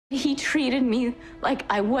He treated me like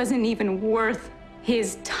I wasn't even worth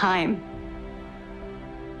his time.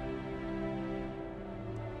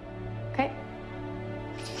 Okay.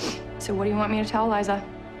 So what do you want me to tell Liza?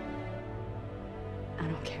 I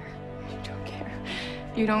don't care. You don't care.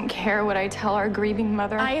 You don't care what I tell our grieving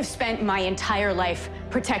mother? I have spent my entire life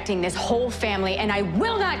protecting this whole family, and I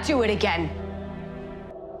will not do it again.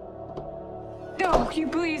 No, you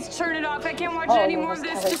please turn it off. I can't watch any more of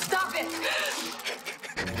this. Just stop it.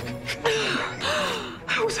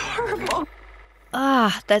 That was horrible.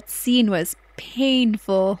 Ah, that scene was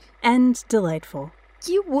painful. And delightful.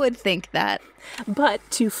 You would think that. But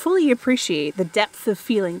to fully appreciate the depth of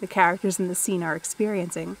feeling the characters in the scene are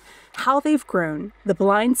experiencing, how they've grown, the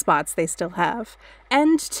blind spots they still have,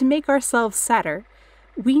 and to make ourselves sadder,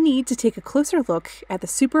 we need to take a closer look at the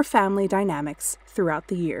super family dynamics throughout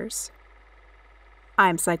the years.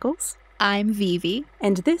 I'm Cycles. I'm Vivi.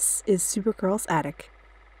 And this is Supergirl's Attic.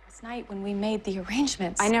 Last night when we made the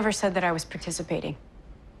arrangements, I never said that I was participating.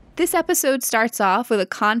 This episode starts off with a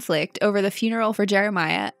conflict over the funeral for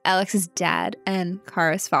Jeremiah, Alex's dad, and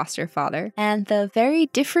Kara's foster father, and the very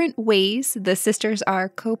different ways the sisters are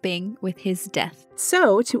coping with his death.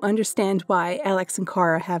 So, to understand why Alex and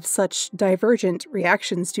Kara have such divergent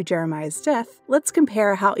reactions to Jeremiah's death, let's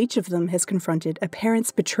compare how each of them has confronted a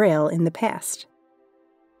parent's betrayal in the past.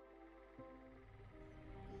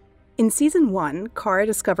 In Season 1, Kara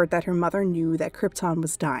discovered that her mother knew that Krypton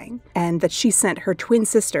was dying, and that she sent her twin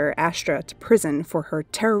sister, Astra, to prison for her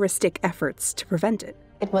terroristic efforts to prevent it.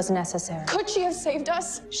 It was necessary. could she have saved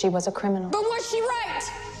us? She was a criminal. But was she right?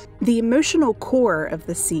 The emotional core of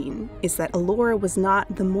the scene is that Allura was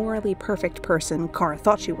not the morally perfect person Kara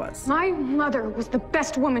thought she was, My mother was the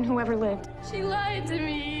best woman who ever lived. She lied to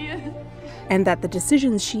me. and that the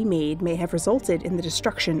decisions she made may have resulted in the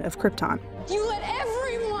destruction of Krypton. You let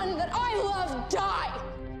everyone that I love die.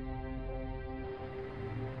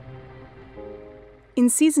 In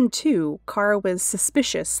Season 2, Kara was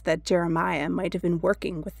suspicious that Jeremiah might have been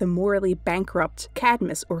working with the morally bankrupt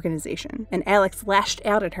Cadmus organization, and Alex lashed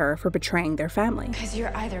out at her for betraying their family. Because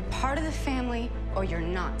you're either part of the family or you're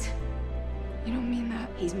not. You don't mean that.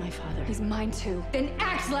 He's my father. He's mine too. Then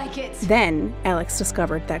act like it. Then, Alex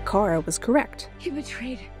discovered that Kara was correct. You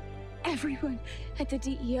betrayed everyone at the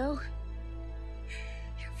DEO.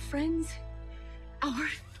 Your friends, our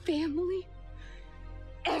family,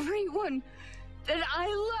 everyone that I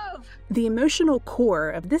love. The emotional core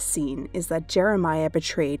of this scene is that Jeremiah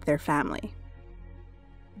betrayed their family.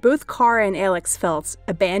 Both Kara and Alex felt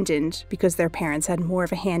abandoned because their parents had more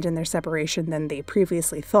of a hand in their separation than they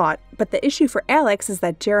previously thought, but the issue for Alex is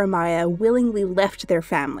that Jeremiah willingly left their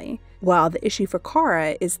family, while the issue for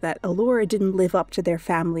Kara is that Allura didn't live up to their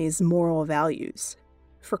family's moral values.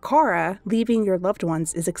 For Kara, leaving your loved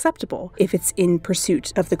ones is acceptable if it's in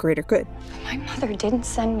pursuit of the greater good. My mother didn't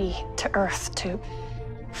send me to Earth to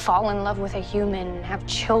fall in love with a human and have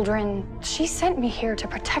children. She sent me here to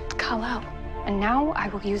protect Kal-El. And now I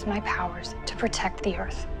will use my powers to protect the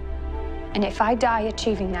Earth. And if I die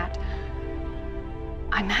achieving that,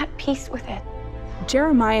 I'm at peace with it.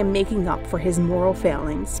 Jeremiah making up for his moral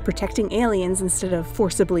failings, protecting aliens instead of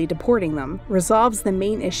forcibly deporting them, resolves the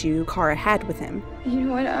main issue Kara had with him. You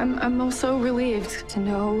know what? I'm also relieved to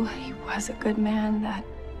know he was a good man.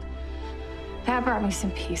 That brought me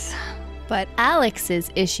some peace. But Alex's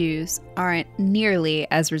issues aren't nearly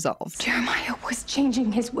as resolved. Jeremiah was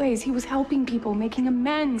changing his ways. He was helping people, making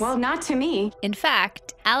amends. Well, not to me. In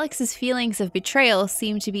fact, Alex's feelings of betrayal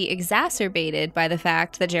seem to be exacerbated by the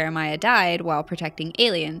fact that Jeremiah died while protecting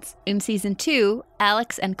aliens. In Season 2,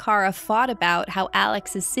 Alex and Kara fought about how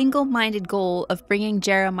Alex's single-minded goal of bringing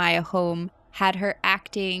Jeremiah home had her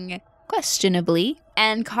acting questionably,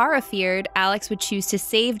 and Kara feared Alex would choose to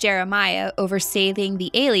save Jeremiah over saving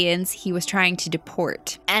the aliens he was trying to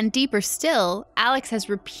deport. And deeper still, Alex has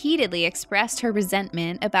repeatedly expressed her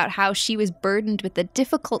resentment about how she was burdened with the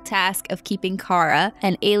difficult task of keeping Kara,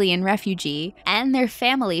 an alien refugee, and their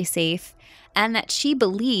family safe, and that she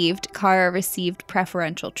believed Kara received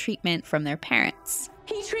preferential treatment from their parents.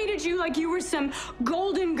 He treated you like you were some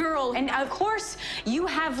golden girl. And of course, you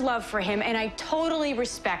have love for him, and I totally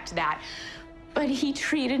respect that. But he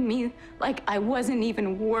treated me like I wasn't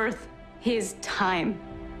even worth his time.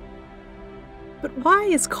 But why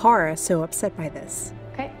is Kara so upset by this?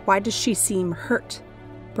 Okay. Why does she seem hurt?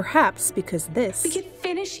 Perhaps because this... We could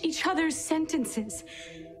finish each other's sentences.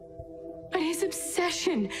 But his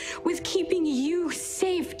obsession with keeping you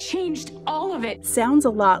safe changed all of it. sounds a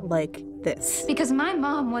lot like this. Because my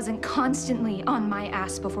mom wasn't constantly on my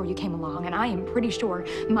ass before you came along, and I am pretty sure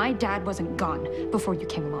my dad wasn't gone before you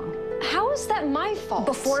came along. How is that my fault?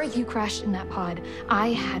 Before you crashed in that pod, I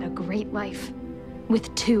had a great life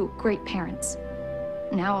with 2 great parents.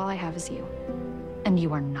 Now all I have is you. And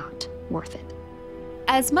you are not worth it.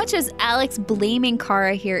 As much as Alex blaming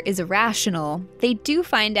Kara here is irrational, they do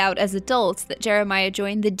find out as adults that Jeremiah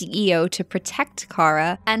joined the DEO to protect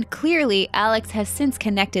Kara, and clearly Alex has since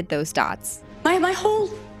connected those dots. My whole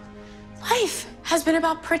life has been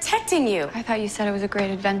about protecting you. I thought you said it was a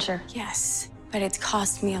great adventure. Yes, but it's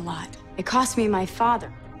cost me a lot. It cost me my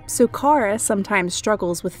father. So Kara sometimes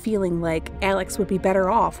struggles with feeling like Alex would be better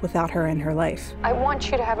off without her in her life. I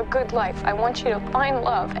want you to have a good life. I want you to find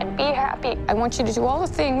love and be happy. I want you to do all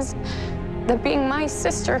the things that being my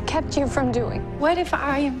sister kept you from doing. What if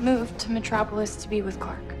I moved to Metropolis to be with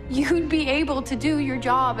Clark? You'd be able to do your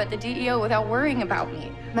job at the DEO without worrying about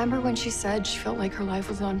me. Remember when she said she felt like her life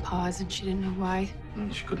was on pause and she didn't know why?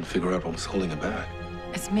 She couldn't figure out what was holding her back.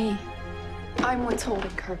 It's me. I'm what's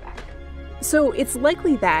holding her back. So it's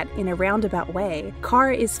likely that, in a roundabout way,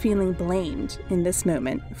 Kara is feeling blamed in this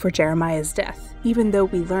moment for Jeremiah's death, even though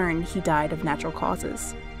we learn he died of natural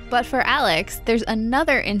causes. But for Alex, there's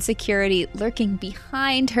another insecurity lurking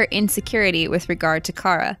behind her insecurity with regard to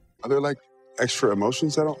Kara. Are there like extra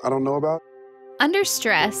emotions I don't know about? Under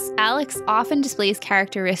stress, Alex often displays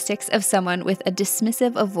characteristics of someone with a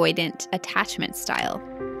dismissive avoidant attachment style.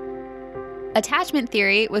 Attachment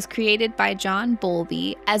theory was created by John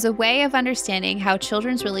Bowlby as a way of understanding how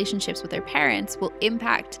children's relationships with their parents will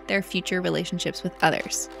impact their future relationships with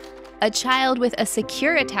others. A child with a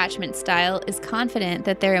secure attachment style is confident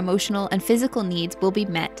that their emotional and physical needs will be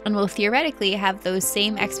met and will theoretically have those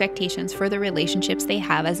same expectations for the relationships they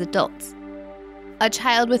have as adults. A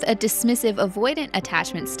child with a dismissive avoidant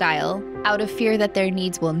attachment style, out of fear that their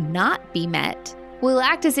needs will not be met, will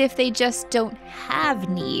act as if they just don't have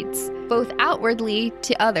needs, both outwardly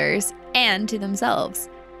to others and to themselves.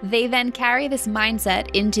 They then carry this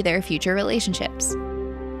mindset into their future relationships.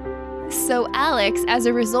 So Alex, as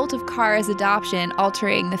a result of Kara's adoption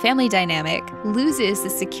altering the family dynamic, loses the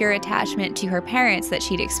secure attachment to her parents that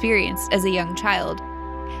she'd experienced as a young child.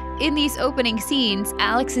 In these opening scenes,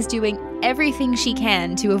 Alex is doing everything she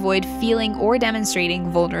can to avoid feeling or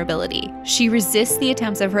demonstrating vulnerability. She resists the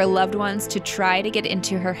attempts of her loved ones to try to get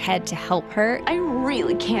into her head to help her. I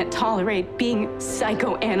really can't tolerate being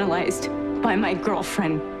psychoanalyzed by my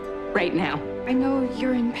girlfriend right now. I know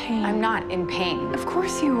you're in pain. I'm not in pain. Of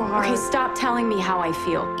course you are. Okay, stop telling me how I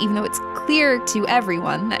feel. Even though it's clear to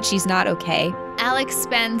everyone that she's not okay, Alex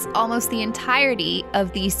spends almost the entirety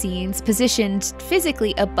of these scenes positioned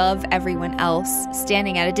physically above everyone else,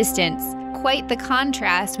 standing at a distance. Quite the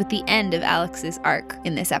contrast with the end of Alex's arc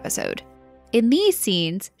in this episode. In these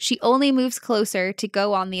scenes, she only moves closer to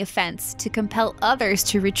go on the offense to compel others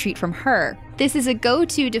to retreat from her. This is a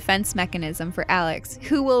go-to defense mechanism for Alex,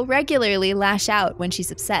 who will regularly lash out when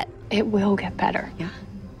she's upset. It will get better. Yeah.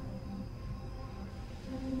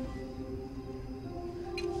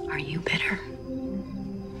 Are you bitter?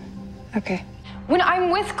 Okay. When I'm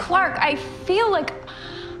with Clark, I feel like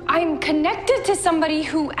I'm connected to somebody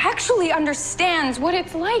who actually understands what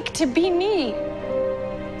it's like to be me.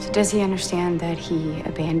 So does he understand that he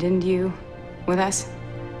abandoned you with us?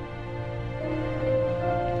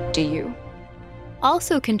 Do you?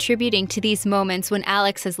 Also contributing to these moments when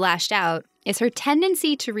Alex has lashed out is her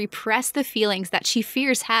tendency to repress the feelings that she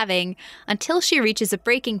fears having until she reaches a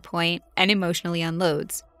breaking point and emotionally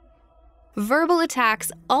unloads. Verbal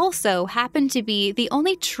attacks also happen to be the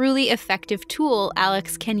only truly effective tool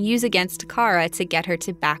Alex can use against Kara to get her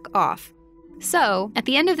to back off. So, at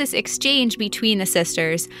the end of this exchange between the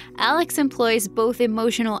sisters, Alex employs both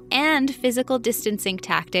emotional and physical distancing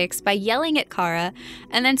tactics by yelling at Kara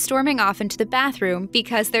and then storming off into the bathroom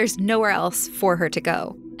because there's nowhere else for her to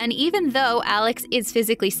go. And even though Alex is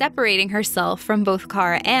physically separating herself from both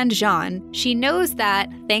Kara and Jean, she knows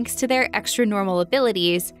that, thanks to their extra-normal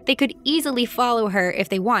abilities, they could easily follow her if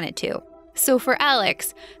they wanted to. So for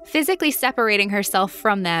Alex, physically separating herself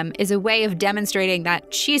from them is a way of demonstrating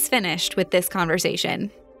that she's finished with this conversation.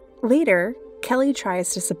 Later, Kelly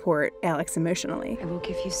tries to support Alex emotionally. I will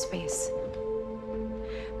give you space.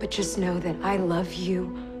 But just know that I love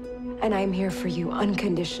you, and I'm here for you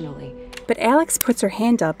unconditionally. But Alex puts her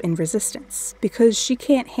hand up in resistance because she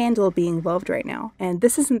can't handle being loved right now, and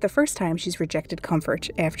this isn't the first time she's rejected comfort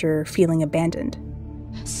after feeling abandoned.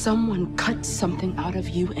 Someone cut something out of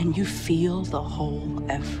you and you feel the hole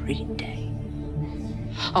every day.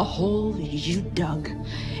 A hole you dug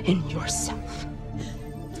in yourself.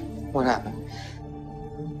 What happened?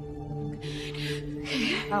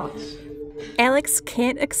 Alex. Alex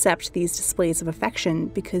can't accept these displays of affection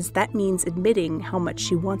because that means admitting how much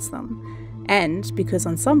she wants them. And because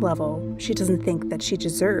on some level, she doesn't think that she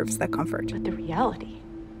deserves that comfort. But the reality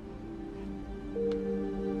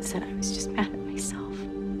is that I was just mad at myself.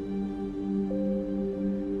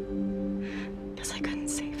 Because I couldn't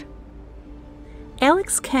save him.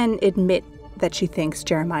 Alex can admit that she thinks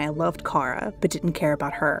Jeremiah loved Kara but didn't care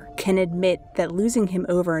about her, can admit that losing him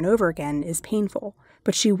over and over again is painful,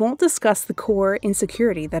 but she won't discuss the core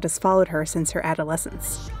insecurity that has followed her since her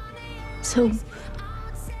adolescence. So,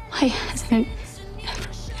 why hasn't it ever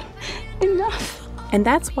been enough? And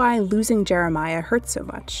that's why losing Jeremiah hurts so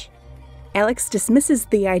much. Alex dismisses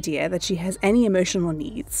the idea that she has any emotional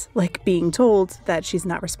needs, like being told that she's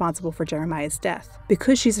not responsible for Jeremiah's death,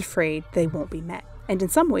 because she's afraid they won't be met. And in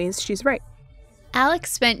some ways, she's right.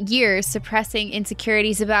 Alex spent years suppressing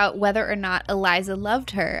insecurities about whether or not Eliza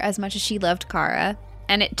loved her as much as she loved Kara,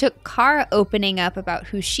 and it took Kara opening up about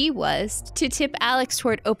who she was to tip Alex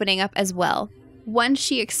toward opening up as well. Once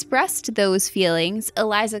she expressed those feelings,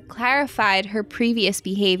 Eliza clarified her previous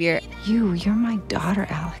behavior. You're my daughter,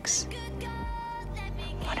 Alex.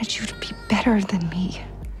 I wanted you to be better than me.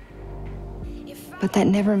 But that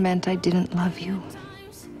never meant I didn't love you.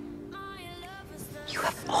 You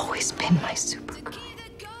have always been my Supergirl.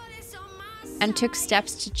 And took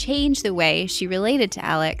steps to change the way she related to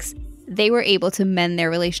Alex. They were able to mend their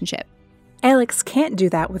relationship. Alex can't do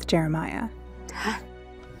that with Jeremiah.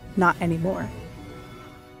 Not anymore.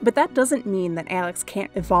 But that doesn't mean that Alex can't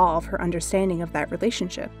evolve her understanding of that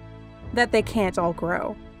relationship. That they can't all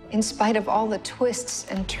grow. In spite of all the twists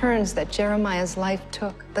and turns that Jeremiah's life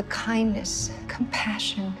took, the kindness,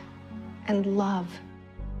 compassion, and love,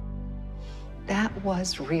 that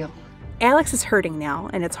was real. Alex is hurting now,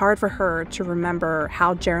 and it's hard for her to remember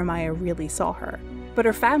how Jeremiah really saw her. But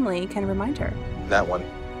her family can remind her. That one,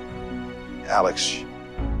 Alex,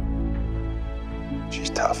 she's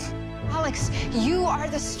tough. Alex, you are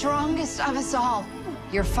the strongest of us all.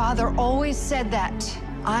 Your father always said that.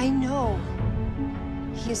 I know.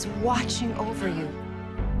 He is watching over you.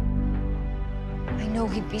 I know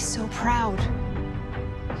he'd be so proud.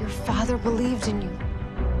 Your father believed in you.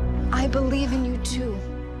 I believe in you too.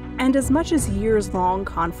 And as much as years-long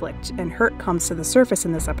conflict and hurt comes to the surface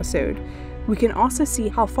in this episode, we can also see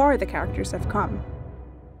how far the characters have come.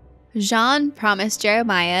 Jean promised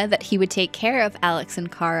Jeremiah that he would take care of Alex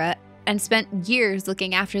and Kara, and spent years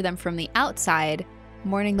looking after them from the outside,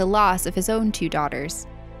 mourning the loss of his own 2 daughters.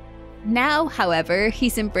 Now, however,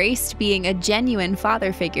 he's embraced being a genuine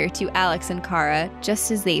father figure to Alex and Kara, just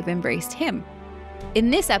as they've embraced him. In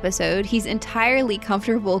this episode, he's entirely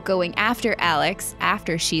comfortable going after Alex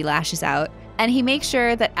after she lashes out, and he makes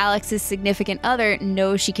sure that Alex's significant other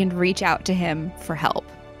knows she can reach out to him for help.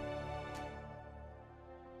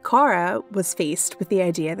 Kara was faced with the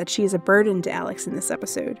idea that she is a burden to Alex in this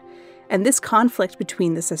episode, and this conflict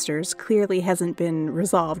between the sisters clearly hasn't been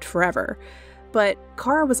resolved forever. But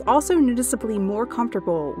Kara was also noticeably more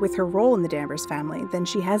comfortable with her role in the Danvers family than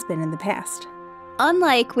she has been in the past.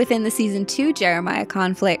 Unlike within the Season 2 Jeremiah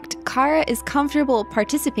conflict, Kara is comfortable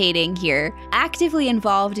participating here, actively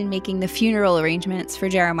involved in making the funeral arrangements for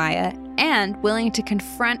Jeremiah, and willing to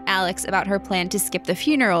confront Alex about her plan to skip the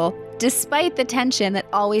funeral, despite the tension that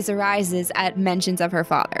always arises at mentions of her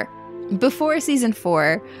father. Before Season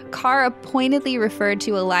 4, Kara pointedly referred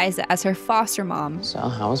to Eliza as her foster mom. So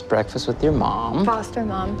how was breakfast with your mom? Foster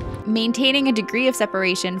mom. Maintaining a degree of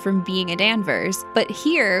separation from being a Danvers, but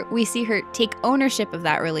here we see her take ownership of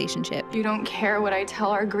that relationship. You don't care what I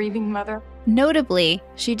tell our grieving mother? Notably,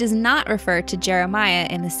 she does not refer to Jeremiah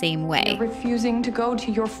in the same way. You're refusing to go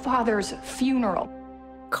to your father's funeral.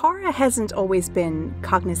 Kara hasn't always been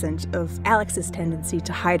cognizant of Alex's tendency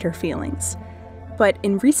to hide her feelings. But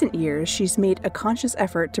in recent years, she's made a conscious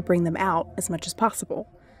effort to bring them out as much as possible,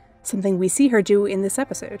 something we see her do in this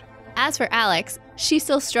episode. As for Alex, she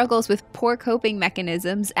still struggles with poor coping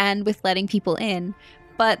mechanisms and with letting people in,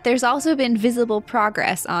 but there's also been visible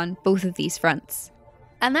progress on both of these fronts.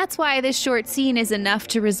 And that's why this short scene is enough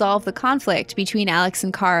to resolve the conflict between Alex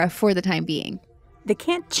and Kara for the time being. They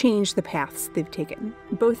can't change the paths they've taken.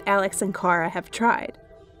 Both Alex and Kara have tried.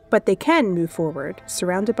 But they can move forward,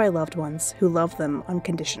 surrounded by loved ones who love them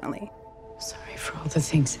unconditionally. Sorry for all the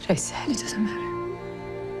things that I said. It doesn't matter.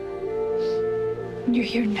 You're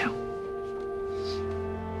here now.